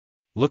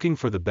Looking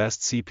for the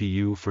best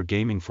CPU for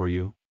gaming for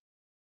you?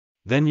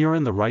 Then you're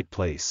in the right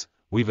place.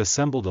 We've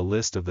assembled a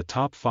list of the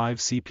top 5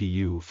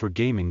 CPU for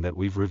gaming that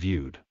we've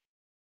reviewed.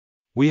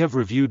 We have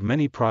reviewed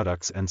many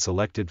products and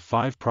selected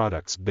 5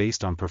 products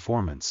based on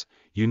performance,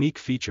 unique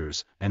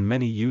features, and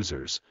many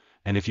users,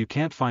 and if you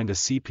can't find a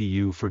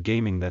CPU for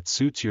gaming that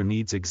suits your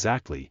needs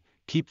exactly,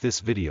 keep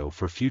this video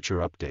for future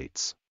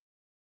updates.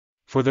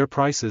 For their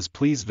prices,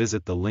 please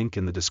visit the link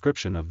in the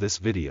description of this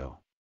video.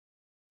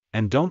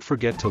 And don't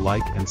forget to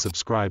like and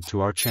subscribe to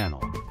our channel.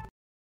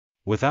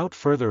 Without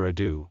further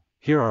ado,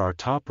 here are our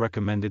top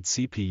recommended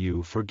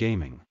CPU for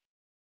gaming.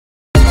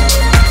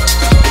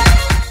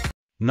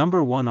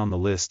 Number 1 on the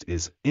list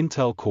is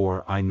Intel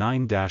Core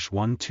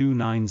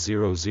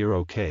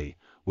i9-12900K.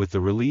 With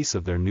the release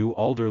of their new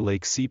Alder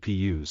Lake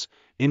CPUs,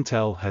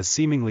 Intel has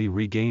seemingly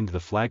regained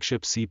the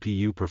flagship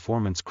CPU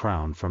performance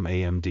crown from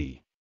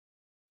AMD.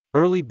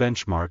 Early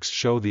benchmarks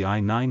show the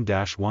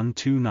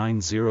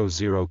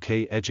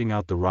i9-12900K edging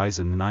out the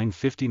Ryzen 9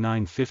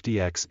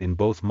 5950X in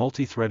both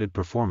multi-threaded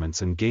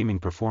performance and gaming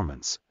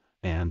performance,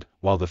 and,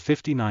 while the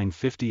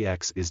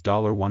 5950X is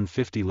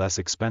 $150 less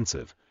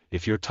expensive,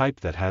 if you're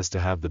type that has to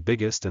have the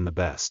biggest and the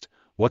best,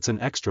 what's an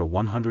extra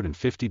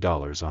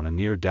 $150 on a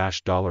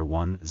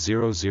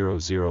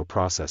near-$1000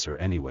 processor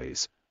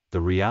anyways?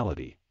 The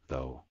reality,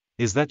 though,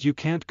 is that you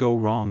can't go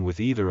wrong with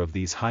either of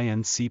these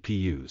high-end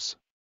CPUs.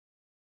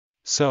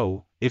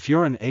 So, if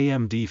you're an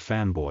AMD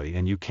fanboy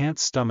and you can't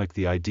stomach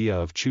the idea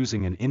of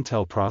choosing an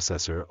Intel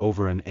processor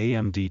over an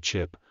AMD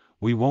chip,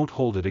 we won't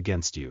hold it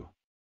against you.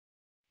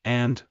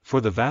 And, for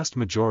the vast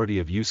majority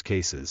of use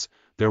cases,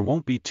 there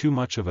won't be too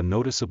much of a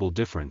noticeable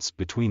difference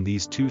between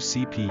these two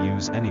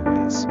CPUs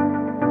anyways.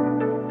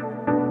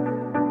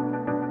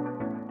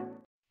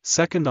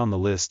 Second on the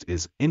list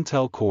is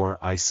Intel Core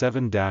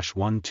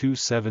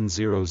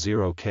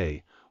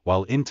i7-12700K.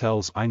 While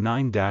Intel's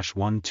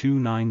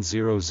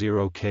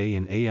i9-12900K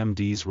and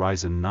AMD's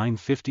Ryzen 9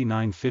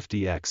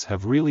 5950X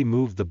have really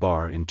moved the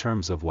bar in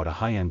terms of what a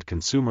high-end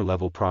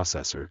consumer-level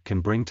processor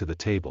can bring to the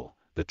table,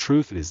 the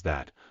truth is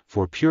that,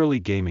 for purely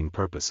gaming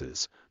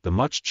purposes, the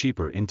much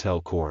cheaper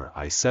Intel Core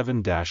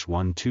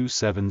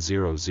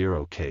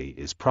i7-12700K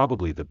is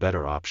probably the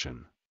better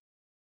option.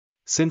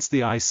 Since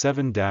the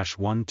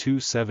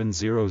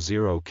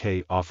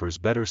i7-12700K offers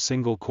better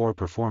single-core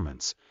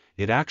performance,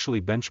 it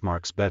actually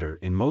benchmarks better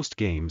in most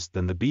games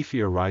than the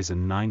beefier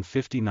Ryzen 9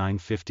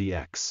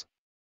 5950X.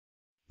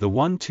 The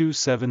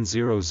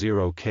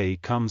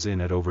 12700K comes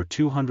in at over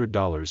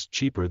 $200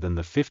 cheaper than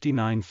the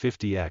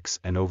 5950X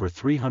and over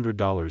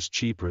 $300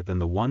 cheaper than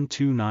the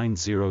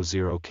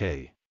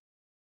 12900K.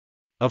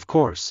 Of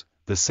course,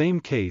 the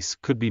same case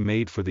could be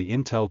made for the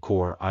Intel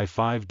Core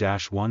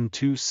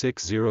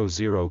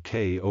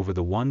i5-12600K over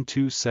the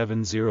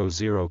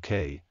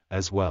 12700K,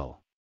 as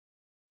well.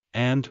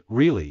 And,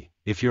 really,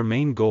 if your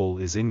main goal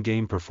is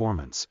in-game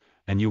performance,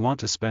 and you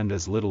want to spend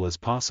as little as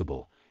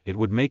possible, it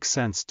would make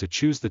sense to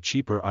choose the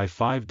cheaper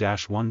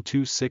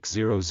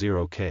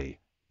i5-12600K,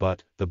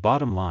 but, the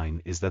bottom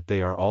line is that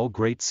they are all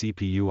great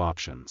CPU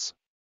options.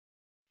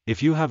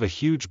 If you have a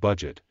huge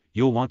budget,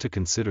 you'll want to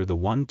consider the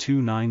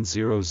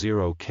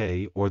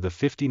 12900K or the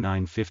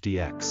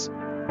 5950X.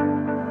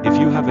 If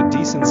you have a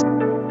decent...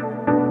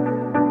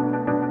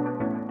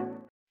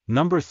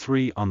 Number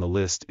 3 on the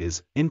list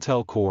is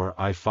Intel Core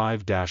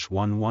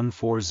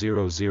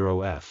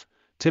i5-11400F.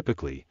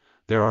 Typically,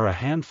 there are a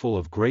handful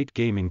of great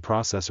gaming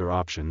processor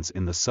options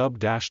in the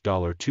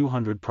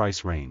sub-$200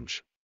 price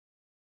range.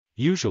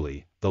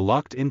 Usually, the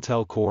locked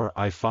Intel Core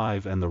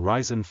i5 and the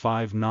Ryzen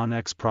 5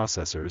 non-X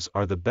processors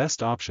are the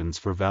best options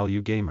for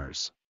value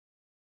gamers.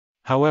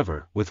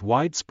 However, with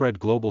widespread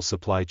global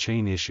supply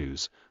chain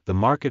issues, the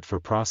market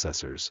for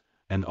processors,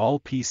 and all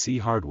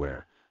PC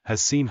hardware, has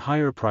seen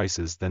higher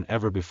prices than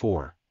ever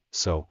before,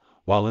 so,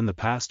 while in the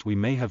past we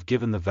may have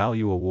given the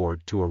value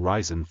award to a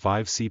Ryzen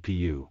 5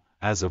 CPU,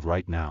 as of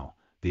right now,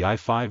 the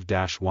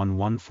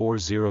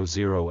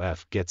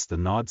i5-11400F gets the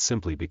nod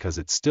simply because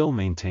it still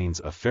maintains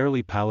a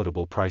fairly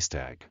palatable price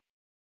tag.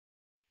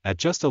 At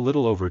just a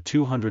little over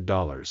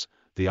 $200,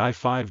 the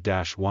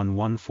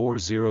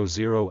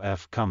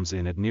i5-11400F comes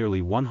in at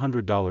nearly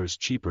 $100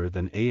 cheaper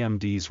than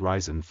AMD's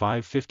Ryzen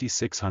 5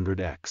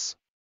 5600X.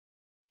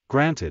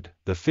 Granted,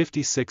 the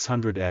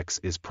 5600X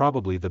is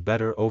probably the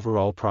better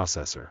overall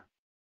processor.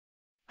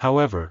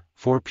 However,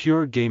 for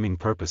pure gaming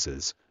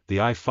purposes, the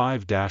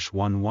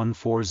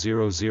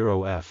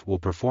i5-11400F will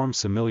perform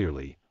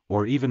similarly,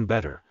 or even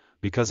better,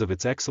 because of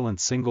its excellent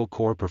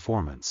single-core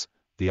performance.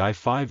 The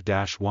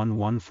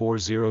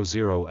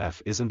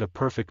i5-11400F isn't a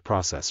perfect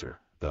processor,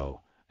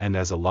 though, and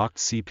as a locked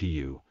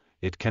CPU,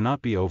 it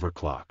cannot be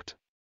overclocked.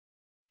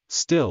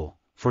 Still,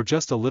 for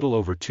just a little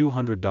over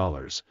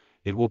 $200,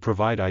 it will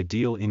provide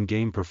ideal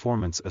in-game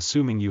performance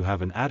assuming you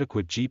have an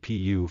adequate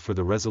GPU for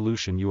the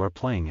resolution you are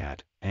playing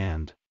at,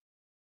 and,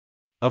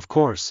 of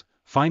course,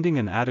 finding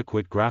an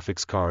adequate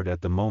graphics card at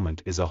the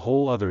moment is a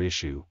whole other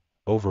issue.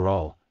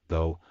 Overall,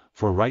 though,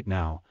 for right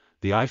now,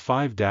 the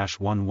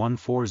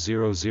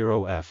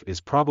i5-11400F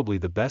is probably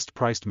the best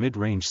priced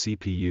mid-range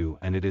CPU,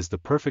 and it is the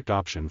perfect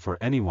option for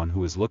anyone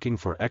who is looking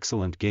for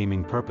excellent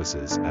gaming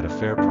purposes at a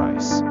fair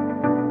price.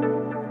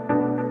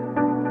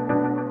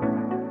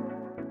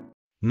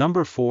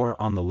 Number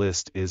 4 on the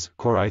list is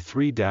Core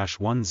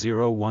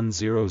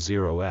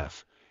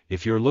i3-10100F.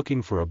 If you're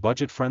looking for a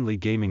budget-friendly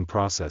gaming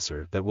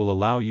processor that will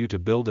allow you to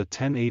build a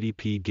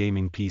 1080p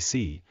gaming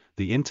PC,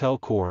 the Intel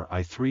Core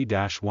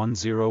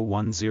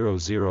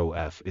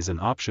i3-10100F is an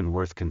option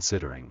worth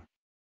considering.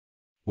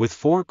 With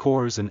 4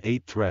 cores and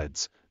 8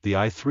 threads, the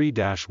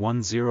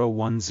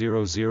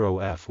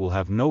i3-10100F will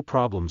have no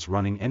problems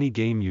running any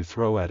game you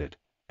throw at it,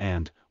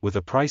 and, with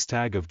a price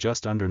tag of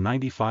just under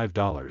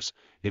 $95,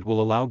 it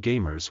will allow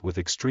gamers with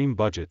extreme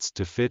budgets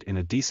to fit in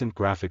a decent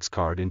graphics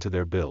card into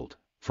their build.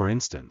 For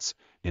instance,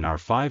 in our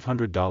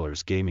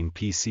 $500 gaming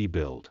PC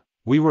build,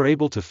 we were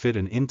able to fit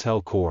an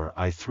Intel Core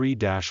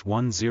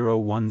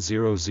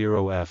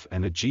i3-10100F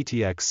and a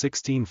GTX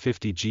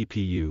 1650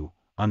 GPU,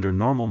 under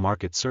normal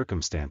market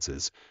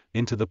circumstances,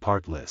 into the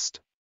part list.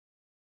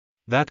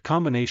 That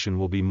combination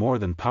will be more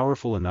than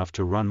powerful enough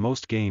to run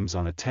most games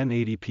on a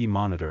 1080p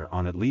monitor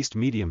on at least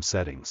medium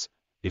settings.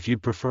 If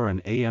you'd prefer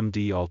an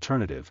AMD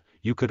alternative,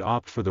 you could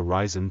opt for the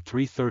Ryzen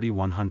 3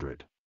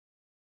 3100.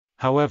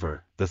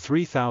 However, the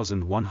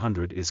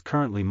 3100 is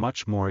currently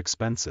much more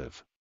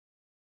expensive.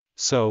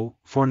 So,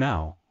 for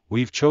now,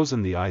 we've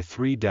chosen the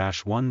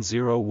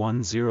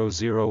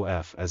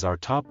i3-10100F as our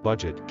top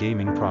budget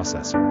gaming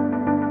processor.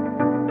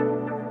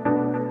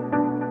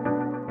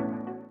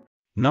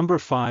 Number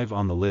 5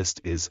 on the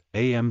list is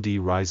AMD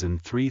Ryzen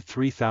 3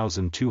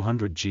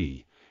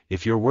 3200G.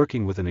 If you're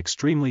working with an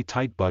extremely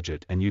tight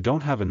budget and you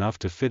don't have enough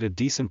to fit a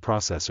decent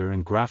processor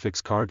and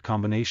graphics card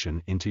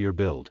combination into your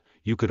build,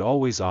 you could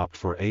always opt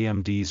for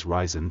AMD's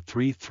Ryzen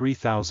 3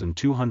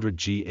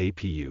 3200G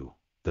APU.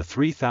 The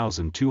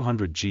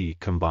 3200G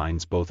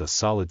combines both a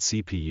solid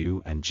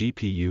CPU and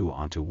GPU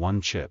onto one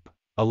chip,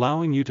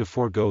 allowing you to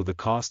forego the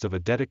cost of a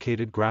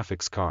dedicated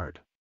graphics card.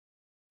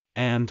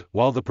 And,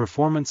 while the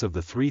performance of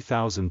the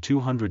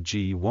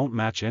 3200G won't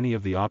match any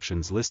of the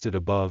options listed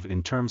above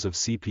in terms of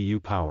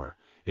CPU power,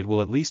 it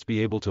will at least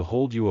be able to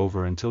hold you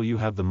over until you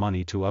have the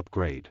money to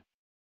upgrade.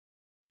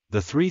 The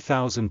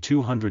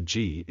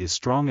 3200G is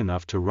strong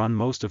enough to run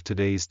most of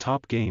today's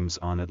top games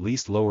on at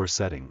least lower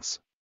settings.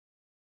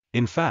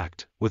 In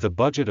fact, with a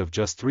budget of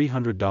just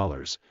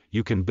 $300,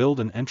 you can build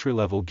an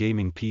entry-level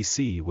gaming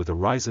PC with a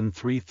Ryzen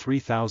 3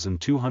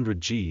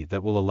 3200G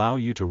that will allow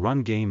you to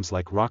run games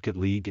like Rocket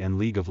League and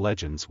League of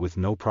Legends with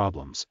no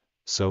problems.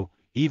 So,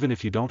 even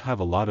if you don't have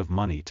a lot of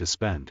money to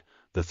spend,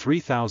 the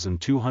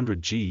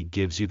 3200G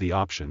gives you the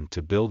option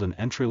to build an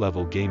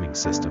entry-level gaming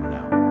system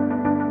now.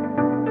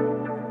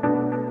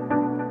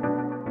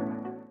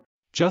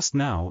 Just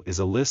now is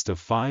a list of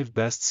 5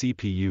 best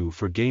CPU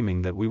for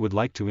gaming that we would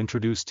like to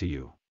introduce to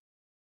you.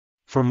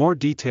 For more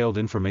detailed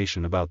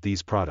information about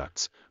these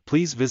products,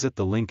 please visit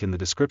the link in the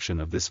description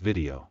of this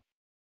video.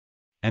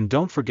 And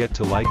don't forget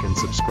to like and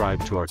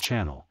subscribe to our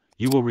channel.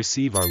 You will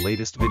receive our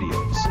latest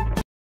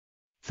videos.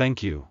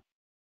 Thank you.